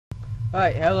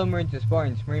Alright, hello Marines and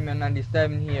Spartans, Marineman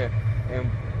 97 here,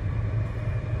 and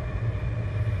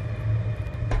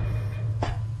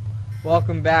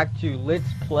welcome back to Let's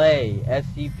Play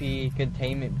SCP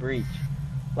Containment Breach.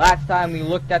 Last time we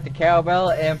looked at the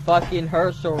cowbell and fucking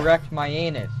Herschel wrecked my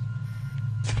anus.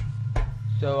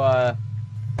 So,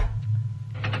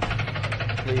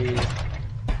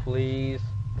 please.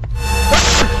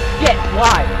 Shit,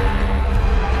 why?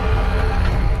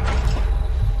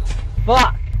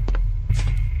 Fuck!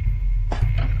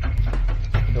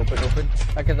 Open.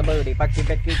 Fuck is a booty. Fuck you,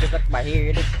 bet you just suck my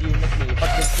hair. This you make me.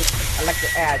 Fuck this shit. I like to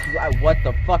ask you. What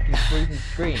the fucking freezing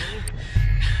screen? Oh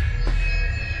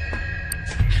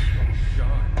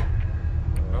God!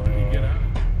 How did he get out?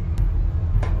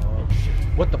 Oh shit!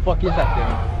 What the fuck is that thing?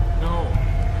 No!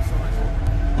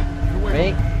 Get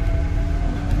away!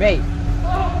 Mate!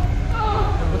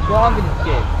 What's wrong with this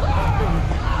kid?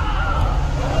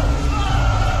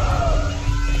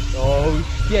 Oh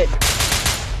shit!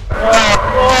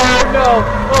 Oh no!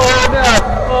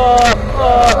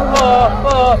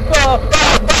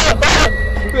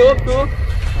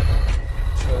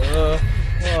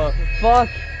 Fuck!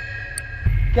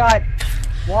 God!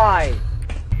 Why?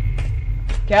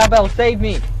 Cowbell, save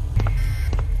me!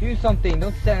 Do something!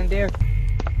 Don't stand there!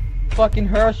 Fucking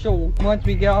Herschel wants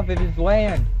me to get off of his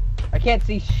land! I can't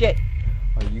see shit!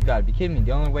 Oh, you gotta be kidding me!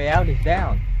 The only way out is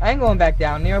down! I ain't going back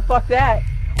down there! Fuck that!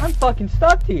 I'm fucking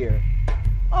stuck here!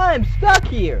 I'm stuck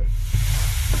here!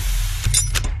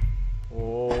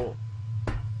 Oh.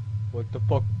 What the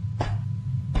fuck?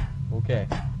 Okay.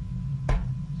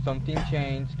 Something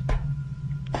changed.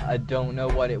 I don't know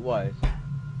what it was.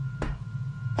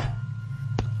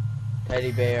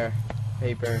 Teddy bear.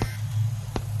 Paper.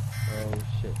 Oh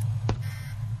shit.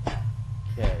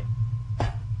 Okay.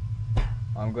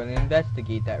 I'm gonna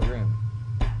investigate that room.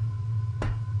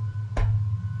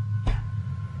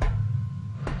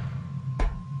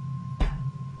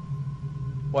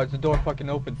 Why is the door fucking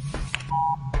open?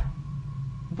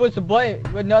 Push the button,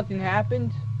 but nothing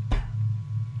happened?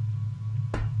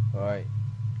 Alright.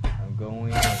 I'm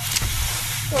going in.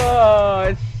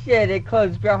 Oh shit, it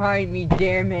closed behind me,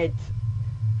 damn it.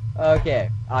 Okay,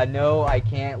 I know I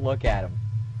can't look at him.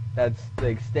 That's the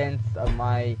extent of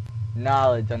my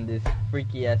knowledge on this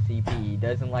freaky SCP. He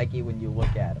doesn't like it when you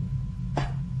look at him.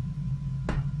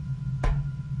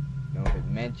 Don't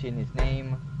even mention his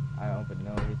name. I don't even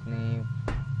know his name.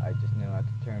 I just know I have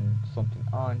to turn something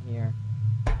on here.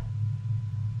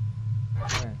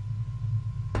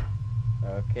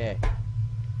 Okay.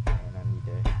 And I need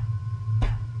to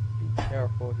be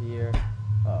careful here.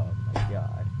 Oh my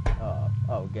god.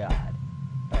 Oh god.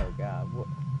 Oh god. What?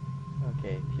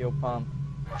 Okay, fuel pump.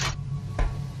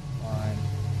 On.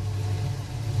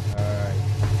 Alright.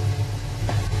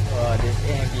 Oh, this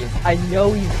ambience. I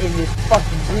know he's in this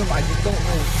fucking room. I just don't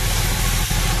know.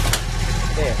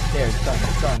 There,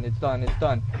 it's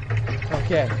done.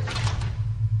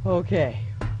 Okay.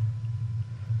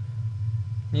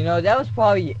 You know, that was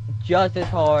probably just as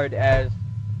hard as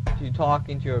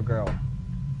talking to a girl.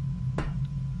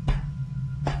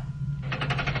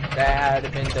 That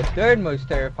had been the third most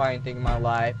terrifying thing in my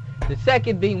life. The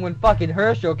second being when fucking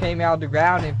Herschel came out of the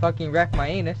ground and fucking wrecked my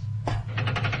anus.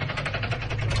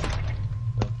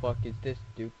 The fuck is this,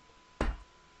 dude?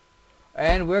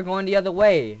 And we're going the other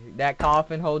way. That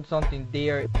coffin holds something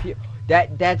dear.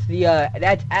 That's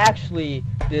actually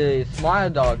the Smile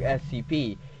Dog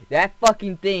SCP. That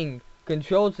fucking thing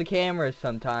controls the camera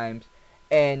sometimes.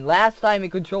 And last time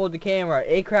it controlled the camera,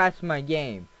 it crashed my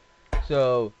game.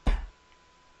 So,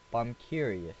 I'm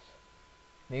curious.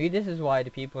 Maybe this is why the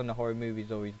people in the horror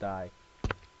movies always die.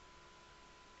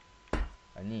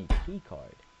 I need a key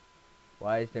card.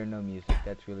 Why is there no music?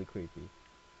 That's really creepy.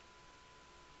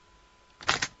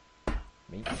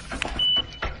 Me?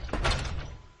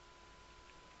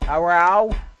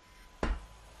 Hello?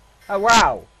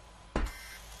 Hello?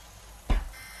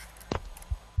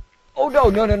 Oh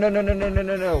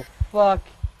no. Fuck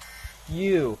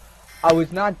you. I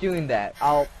was not doing that.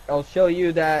 I'll show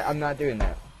you that I'm not doing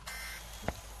that.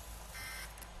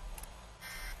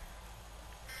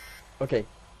 Okay.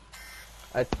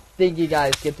 I think you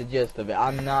guys get the gist of it.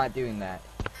 I'm not doing that.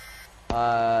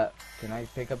 Can I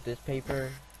pick up this paper?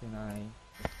 Can I?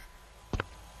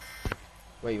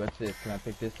 Wait, what's this? Can I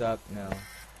pick this up? No.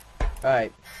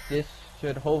 Alright, this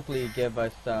should hopefully give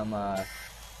us some,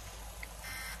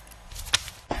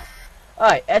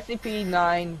 Alright,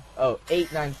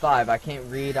 SCP-895, I can't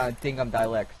read, I think I'm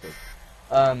dyslexic.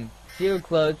 Sealed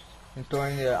closed and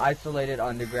storing the isolated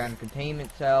underground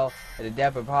containment cell at a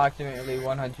depth of approximately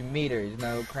 100 meters.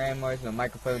 No cameras, no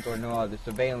microphones, or no other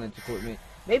surveillance equipment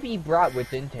may be brought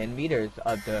within 10 meters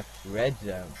of the red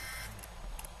zone.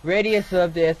 Radius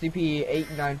of the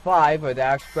SCP-895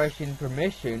 without expression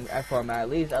permission from at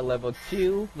least a level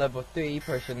 2, level 3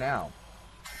 personnel.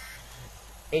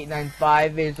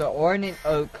 895 is an ornate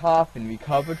oak coffin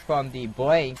recovered from the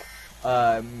blank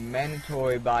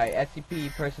mandatory by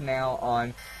SCP personnel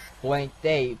on blank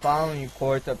date following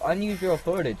reports of unusual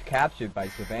footage captured by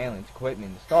surveillance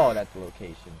equipment installed at the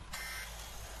location.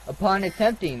 Upon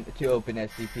attempting to open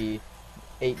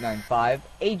SCP-895,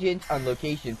 agents on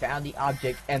location found the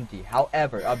object empty.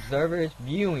 However, observers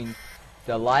viewing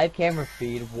the live camera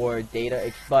feed were data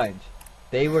expunged.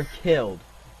 They were killed.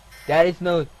 That is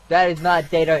not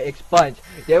data expunged.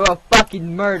 They were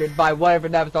fucking murdered by whatever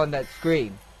that was on that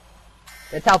screen.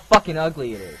 That's how fucking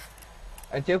ugly it is.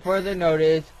 Until further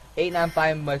notice,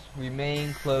 895 must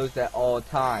remain closed at all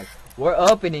times. We're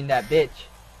opening that bitch.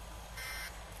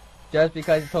 Just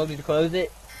because he told me to close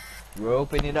it, we're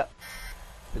opening it up.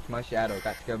 It's my shadow.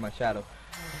 Got to scare my shadow.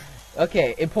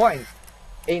 Okay, important.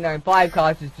 895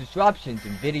 causes disruptions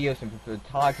in videos and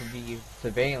photography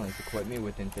surveillance equipment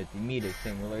within 50 meters,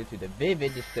 similar to the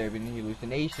vivid, disturbing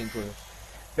hallucinations with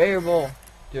variable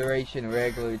duration and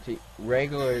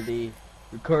regularity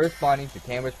corresponding to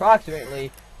cameras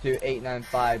approximately to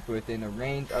 895 within a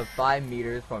range of 5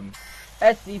 meters from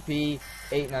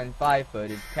SCP-895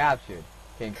 footage captured.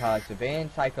 Can cause severe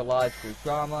psychological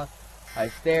trauma,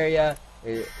 hysteria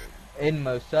in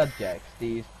most subjects.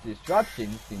 These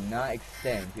disruptions do not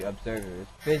extend to observers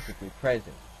physically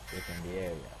present within the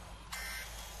area.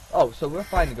 Oh, so we're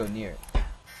fine to go near it.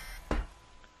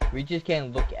 We just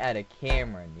can't look at a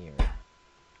camera near it.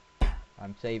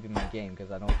 I'm saving my game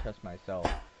because I don't trust myself.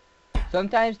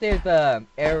 Sometimes there's an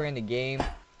error in the game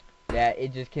that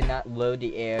it just cannot load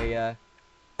the area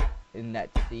in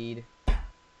that seed.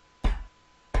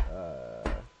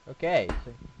 Okay.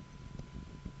 So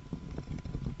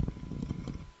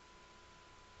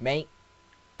mate.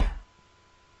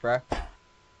 Bruh.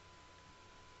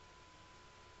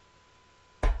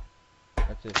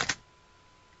 That's it.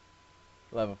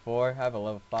 Level 4. I have a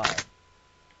level 5.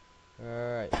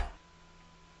 Alright.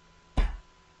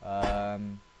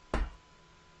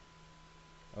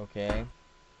 Okay.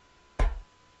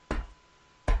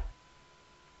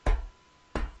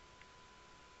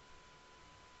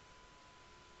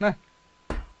 Huh.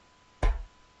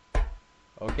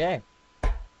 Okay.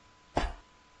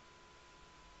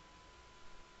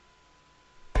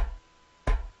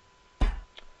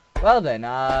 Well then,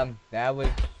 that was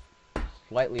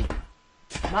slightly...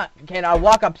 Can I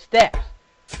walk up steps?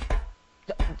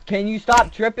 Can you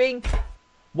stop tripping?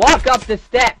 Walk up the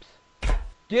steps!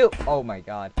 Dude! Oh my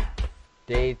god.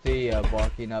 Day 3 of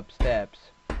walking up steps.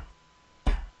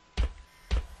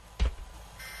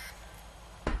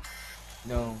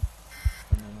 No.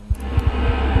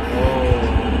 Oh, you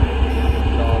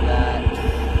saw that.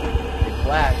 It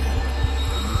flashed.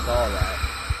 You saw that.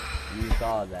 You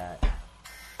saw that.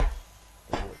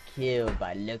 They were killed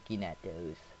by looking at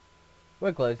those.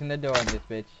 We're closing the door on this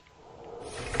bitch.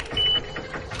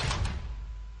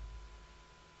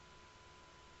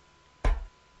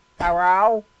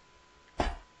 Hello?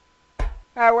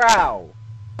 Hello?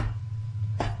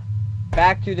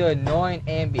 Back to the annoying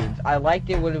ambience. I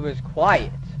liked it when it was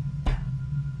quiet.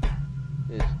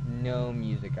 There's no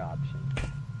music option.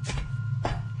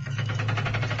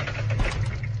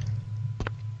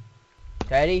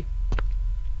 Teddy?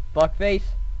 Fuckface?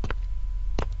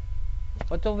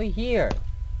 What's over here?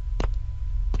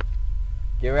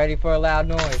 Get ready for a loud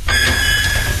noise.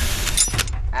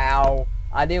 Ow.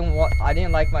 I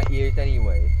didn't like my ears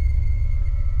anyway.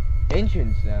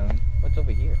 Entrance zone? What's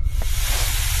over here?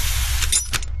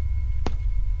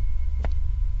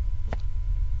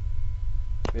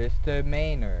 Mr.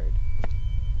 Maynard.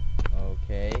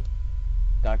 Okay.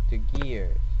 Dr.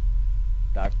 Gears.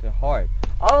 Dr. Hart.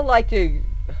 I would like to...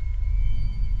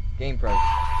 Game Pro.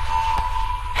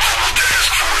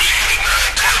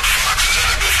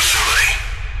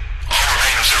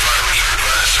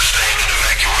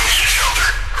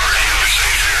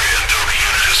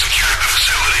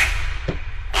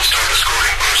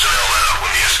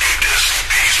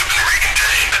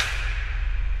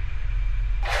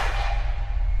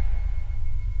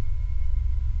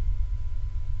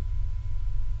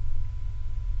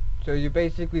 So you're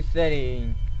basically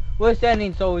saying, we're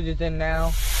sending soldiers in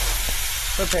now.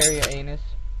 Prepare your anus.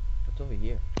 What's over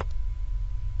here?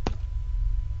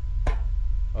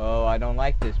 Oh, I don't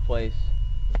like this place.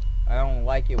 I don't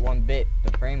like it one bit.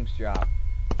 The frames drop.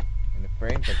 And the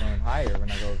frames are going higher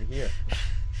when I go over here.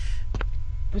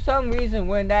 For some reason,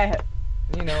 when that,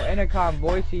 you know, intercom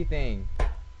voicey thing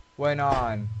went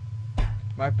on,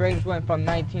 My frames went from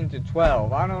 19 to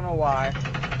 12. I don't know why.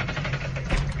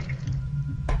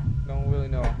 Don't really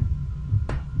know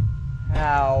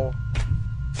how.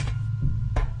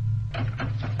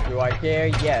 Do I care?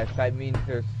 Yes, that means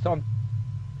there's some.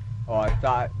 Oh, I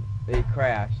thought it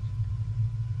crashed.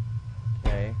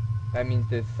 Okay, that means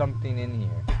there's something in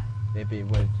here. If it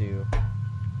was to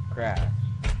crash,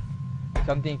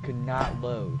 something could not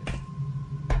load.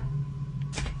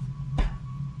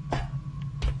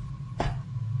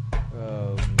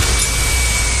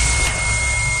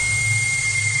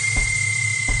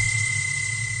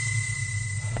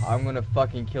 I'm gonna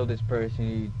fucking kill this person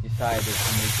who decided to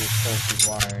make this circuit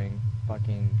wiring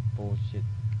fucking bullshit.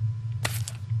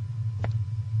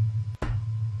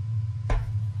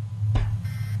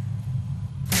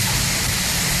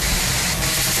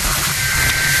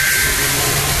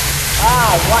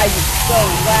 Ah, why is it so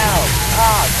loud?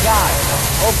 Ah, God.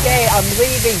 Okay, I'm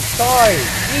leaving. Sorry.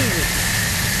 Jesus.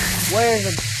 Where's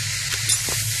the...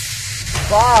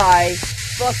 Bye.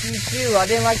 Fuck you too. I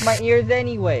didn't like my ears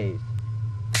anyways.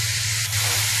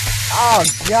 Oh,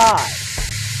 God.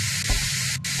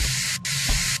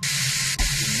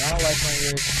 Do not like my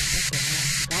ears.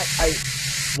 God,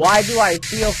 why do I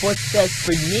feel footsteps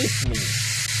beneath me?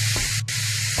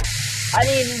 I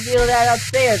didn't even feel that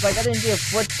upstairs. Like, I didn't feel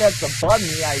footsteps above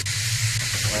me.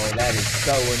 Oh, that is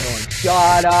so annoying.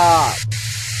 Shut up.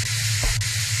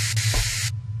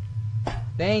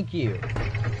 Thank you.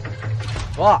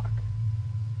 Fuck.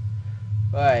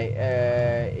 Alright,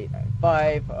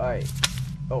 895. Alright.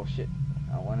 Oh, shit.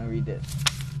 I want to read this.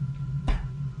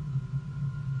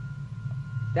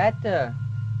 That's the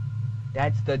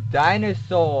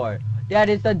dinosaur. That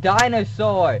is the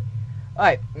dinosaur.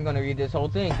 Alright, I'm gonna read this whole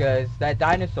thing because that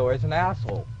dinosaur is an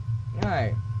asshole.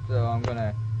 Alright, so I'm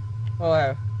gonna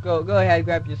go ahead,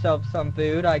 grab yourself some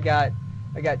food. I got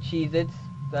Cheez-Its,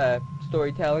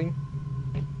 storytelling.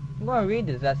 I'm gonna read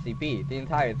this SCP, the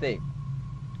entire thing.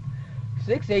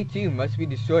 682 must be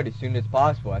destroyed as soon as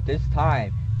possible. At this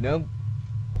time, no.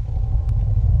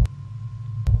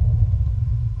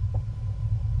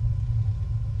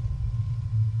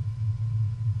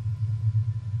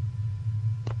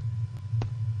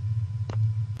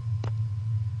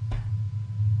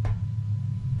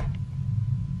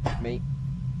 Mate.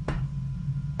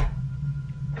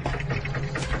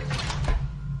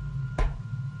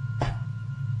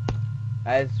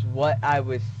 As what I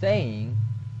was saying,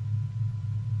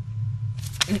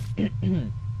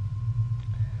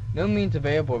 no means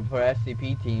available for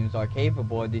SCP teams are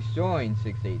capable of destroying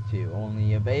 682,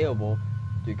 only available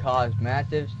to cause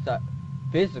massive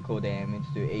physical damage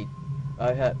to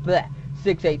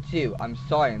 682. I'm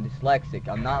sorry, I'm dyslexic.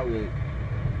 I'm not really.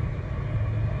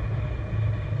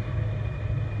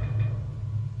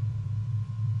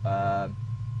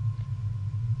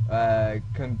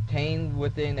 Contained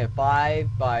within a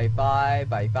 5 by 5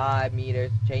 by 5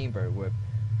 meters chamber with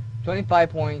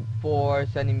 25.4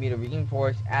 centimeter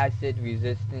reinforced acid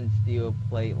resistant steel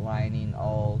plate lining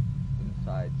all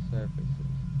inside surfaces.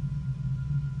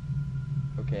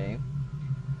 Okay.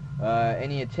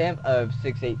 Any attempt of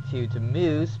 682 to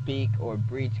move, speak, or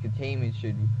breach containment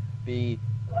should be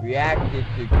reacted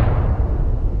to.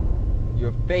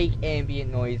 Your fake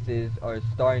ambient noises are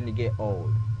starting to get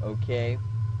old, okay?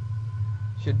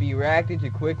 Should be reacted to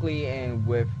quickly and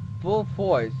with full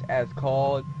force as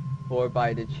called for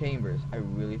by the chambers. I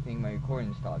really think my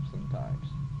recording stops sometimes.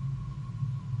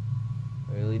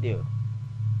 I really do.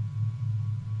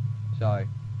 Sorry.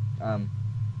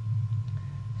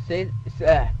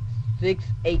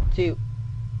 682.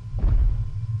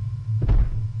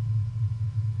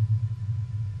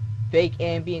 Fake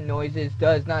ambient noises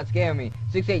does not scare me.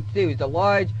 682 is a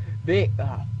large, big,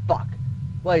 fuck.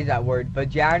 What is that word?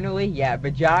 Vaginally? Yeah,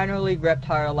 vaginally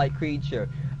reptile-like creature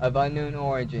of unknown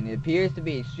origin. It appears to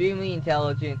be extremely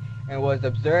intelligent and was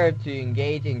observed to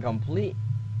engage in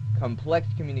complex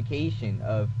communication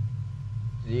of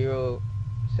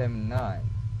 079.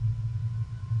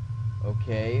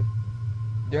 Okay.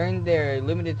 During their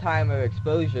limited time of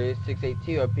exposure,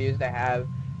 682 appears to have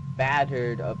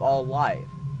battered of all life.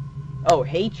 Oh,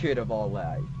 hatred of all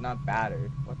life, not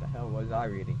battered. What the hell was I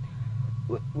reading?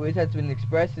 Which has been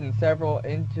expressed in several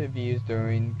interviews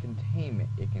during containment.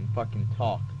 It can fucking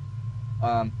talk.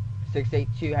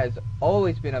 682 has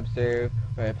always been observed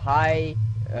with high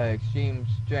extreme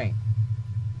strength.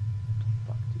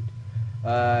 Fuck,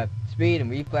 dude. Speed and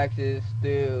reflexes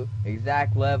through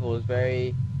exact levels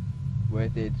vary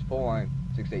with its form.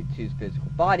 682's physical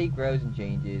body grows and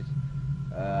changes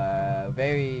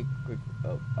very quick.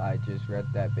 Oh, I just read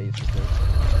that basically.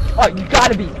 Oh, you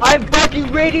gotta be! I'm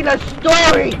fucking reading a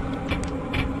story!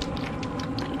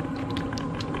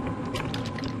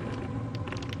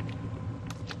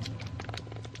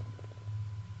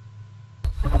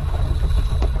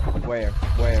 Where?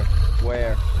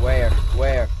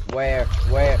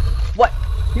 What?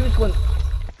 He was going...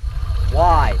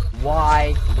 Why?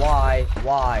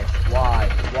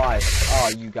 Oh,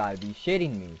 you gotta be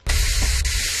shitting me.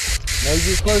 No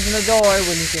use closing the door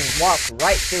when you can walk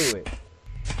right through it.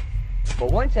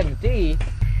 But 173,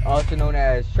 also known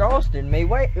as Charleston, may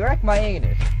wreck my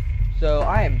anus. So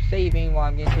I am saving while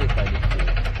I'm getting chased by this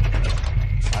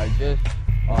dude.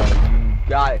 Oh, you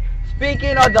got it.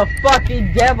 Speaking of the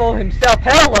fucking devil himself,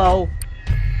 hello!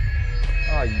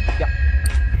 Oh, you got...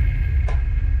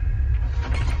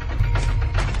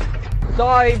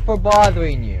 Sorry for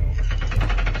bothering you.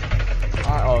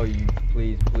 Oh, you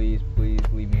please leave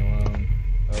me alone.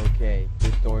 Okay,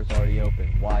 this door's already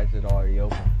open. Why is it already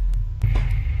open?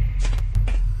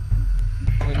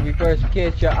 When we first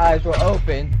kissed, your eyes were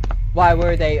open. Why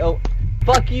were they open?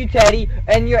 Fuck you, Teddy,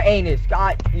 and your anus.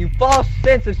 God, you false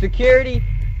sense of security.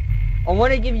 I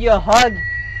want to give you a hug,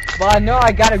 but I know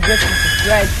I gotta grip you to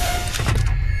shreds.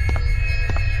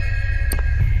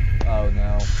 Oh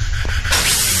no.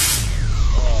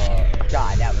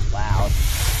 God, that was loud.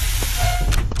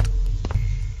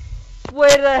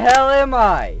 Where the hell am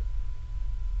I?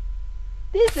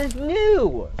 This is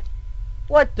new.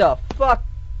 What the fuck?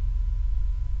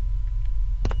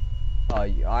 Oh,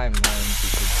 I'm going to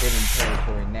forbidden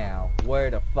territory now.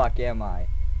 Where the fuck am I?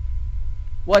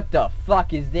 What the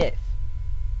fuck is this?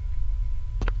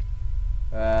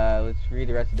 Let's read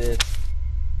the rest of this.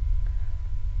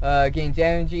 Gains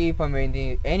energy from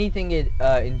anything it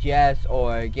ingests,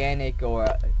 or organic or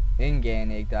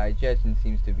inorganic digestion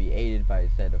seems to be aided by a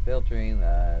set of filtering,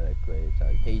 liquid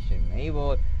salutation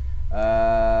enabled.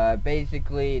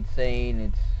 Basically it's saying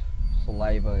its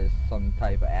saliva is some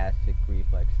type of acid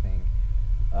reflex thing.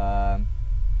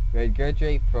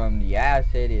 Regurgitate from the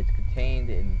acid is contained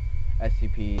in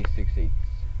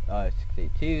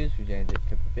SCP-682's regenerative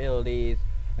capabilities,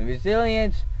 and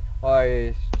resilience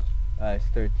are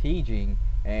strategizing,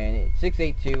 and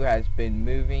 682 has been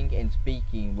moving and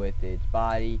speaking with its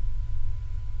body.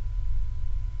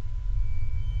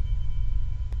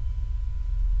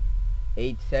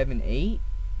 (878)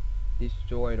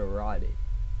 destroyed or rotted.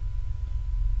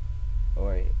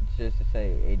 Or it's just to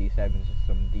say 87 is just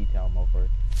some detail I'm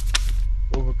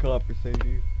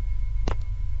overcompensating.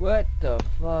 What the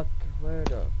fuck? Where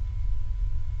the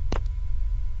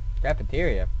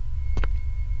cafeteria?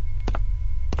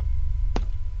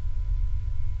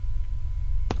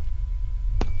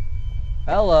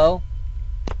 Hello.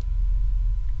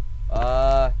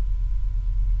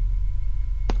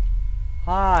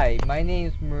 Hi, my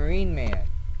name's Marineman.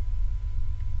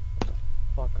 What the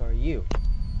fuck are you?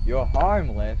 You're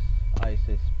harmless, I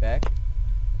suspect.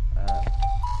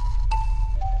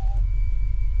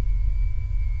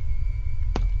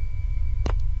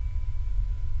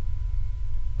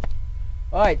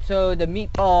 Alright, so the meat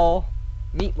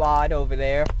wad over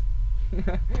there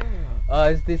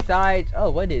decides,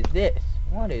 oh, what is this?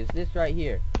 What is this right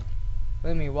here?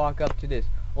 Let me walk up to this.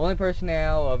 Only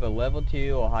personnel of a level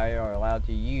 2 or higher are allowed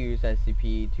to use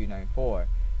SCP-294.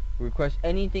 Request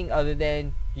anything other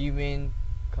than human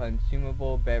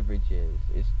consumable beverages.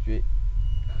 It's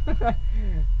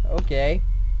okay.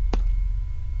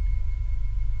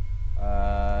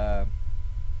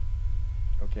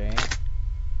 Okay.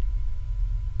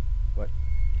 What?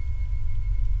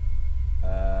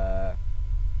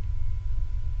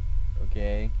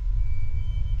 Okay.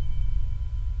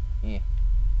 Yeah.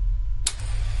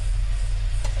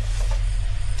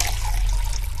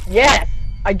 Yes!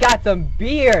 I got some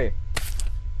beer!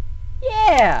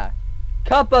 Yeah!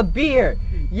 Cup of beer!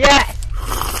 Yes!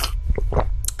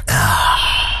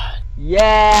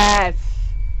 Yes!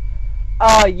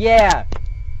 Oh yeah!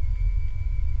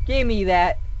 Give me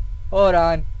that! Hold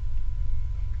on.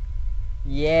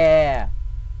 Yeah!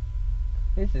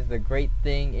 This is the great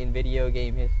thing in video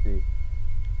game history.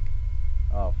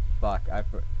 Oh fuck,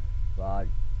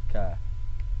 vodka.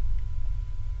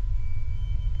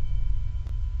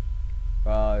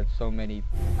 Oh, it's so many.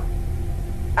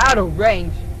 Out of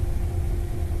range!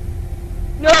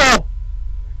 No!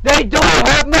 They don't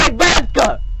have my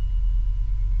vodka!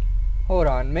 Hold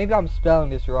on, maybe I'm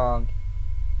spelling this wrong.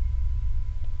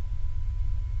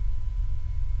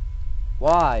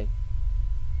 Why?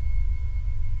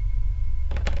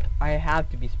 I have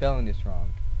to be spelling this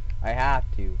wrong. I have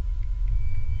to.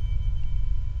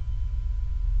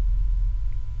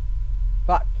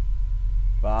 Fuck.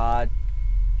 Vodka.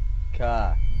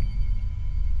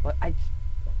 What?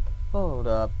 Hold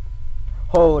up.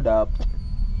 Hold up.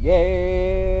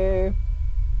 Yeah.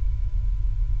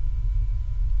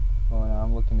 Hold on,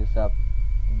 I'm looking this up.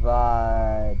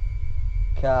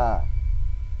 Vodka.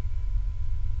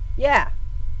 Yeah.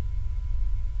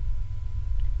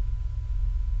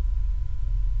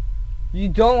 You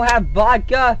don't have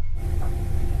vodka?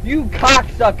 You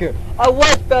cocksucker! I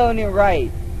was spelling it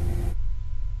right.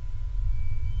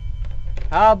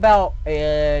 How about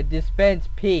dispense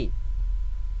P?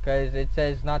 Cause it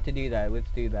says not to do that. Let's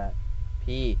do that.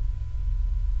 P.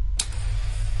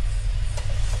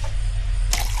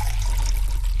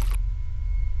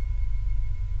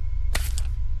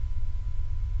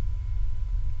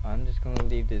 I'm just gonna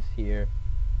leave this here.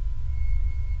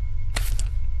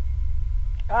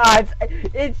 Ah,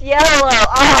 it's yellow.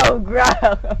 Oh, gross.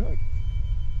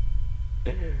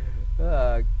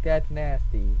 Oh, that's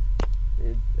nasty.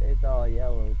 It's all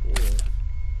yellow too.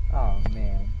 Oh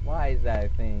man, why is that a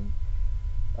thing?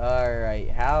 All right,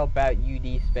 how about you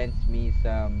dispense me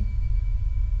some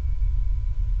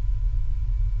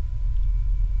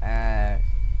ass?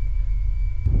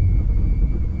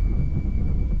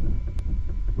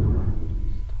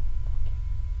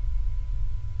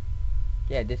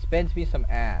 Yeah, dispense me some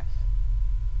ass.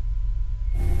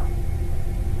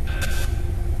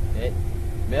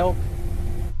 Milk?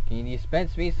 Can you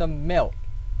dispense me some milk?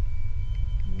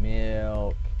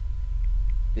 Milk.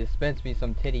 Dispense me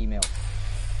some titty milk.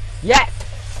 Yes!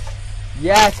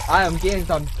 Yes, I am getting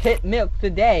some tit milk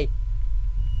today.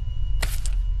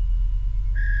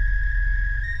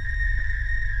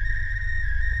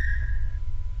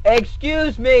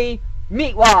 Excuse me,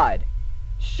 meatwad.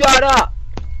 Shut up.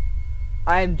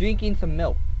 I am drinking some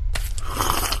milk.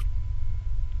 I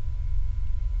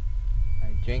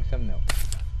drink some milk.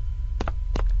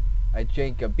 I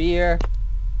drink a beer.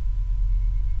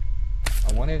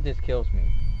 I wonder if this kills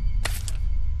me.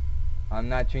 I'm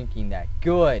not drinking that.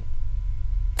 Good.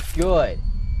 Good.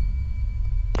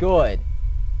 Good.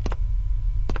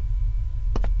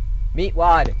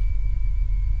 Meatwad.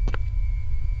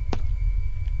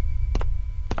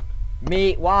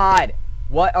 Meatwad.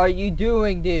 What are you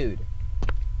doing, dude?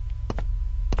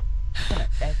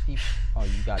 SCP. Oh,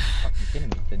 you gotta be fucking kidding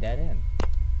me. It's a dead end.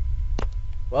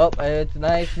 Well, it's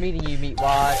nice meeting you,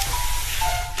 Meatwad.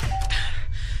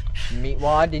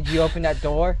 Meatwad, did you open that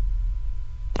door?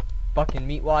 Fucking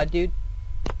Meatwad, dude.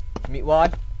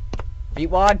 Meatwad?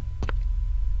 Meatwad?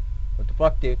 What the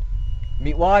fuck, dude?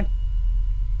 Meatwad?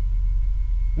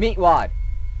 Meatwad!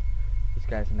 This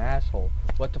guy's an asshole.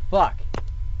 What the fuck?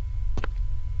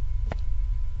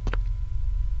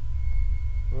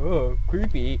 Oh,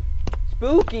 creepy.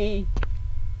 Spooky!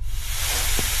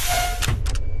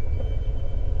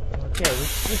 Okay,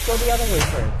 let's go the other way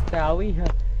first, shall we?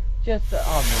 Just,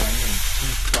 oh man, I need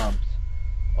goosebumps.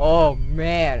 Oh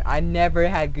man, I never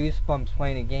had goosebumps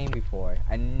playing a game before.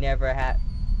 I never had.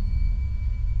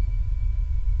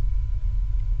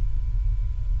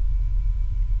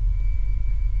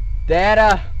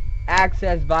 Data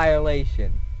access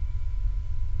violation.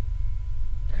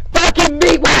 Fucking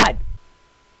meatwad!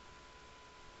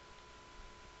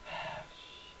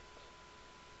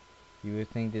 You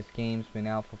would think this game's been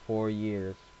out for 4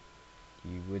 years.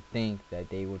 You would think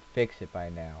that they would fix it by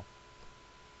now.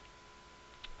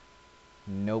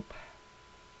 Nope.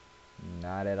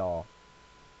 Not at all.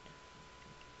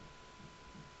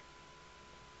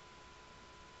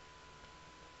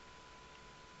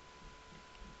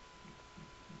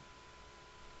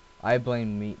 I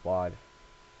blame Meatwad.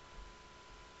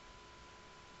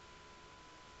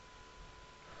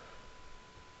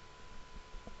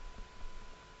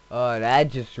 Oh, that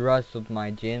just rustled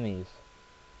my jimmies.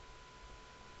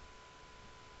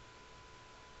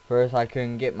 First I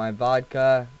couldn't get my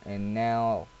vodka, and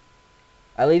now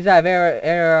at least I have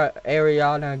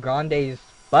Ariana Grande's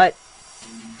butt.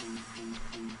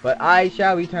 But I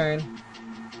shall return,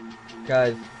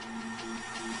 cause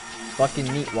fucking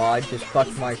Meatwad just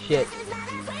fucked my shit.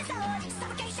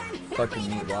 Fucking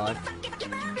Meatwad.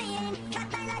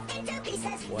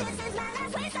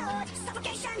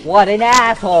 What an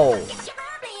asshole!